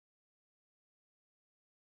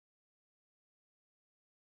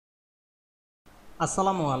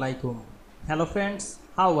Assalamu Walaikum. Hello friends,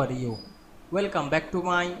 how are you? Welcome back to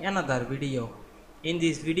my another video. In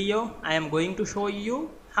this video, I am going to show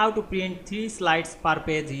you how to print 3 slides per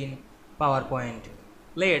page in PowerPoint.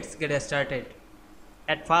 Let's get started.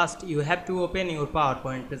 At first, you have to open your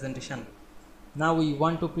PowerPoint presentation. Now we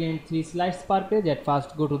want to print 3 slides per page. At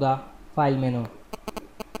first, go to the File menu.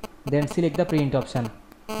 Then select the Print option.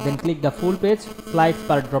 Then click the full page slides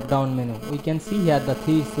per drop down menu. We can see here the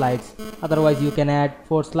 3 slides. Otherwise you can add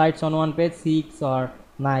 4 slides on one page, 6 or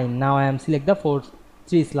 9. Now I am select the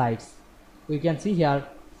 3 slides. We can see here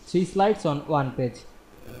 3 slides on one page.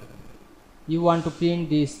 You want to print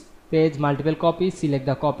this page multiple copies, select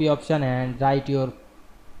the copy option and write your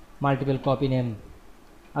multiple copy name.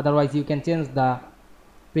 Otherwise you can change the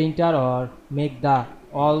printer or make the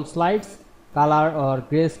all slides color or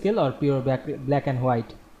grayscale or pure black and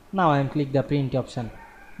white. Now I am click the print option.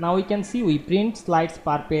 Now we can see we print slides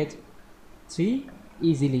per page 3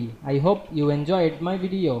 easily. I hope you enjoyed my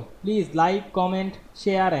video. Please like, comment,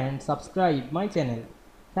 share and subscribe my channel.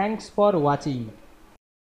 Thanks for watching.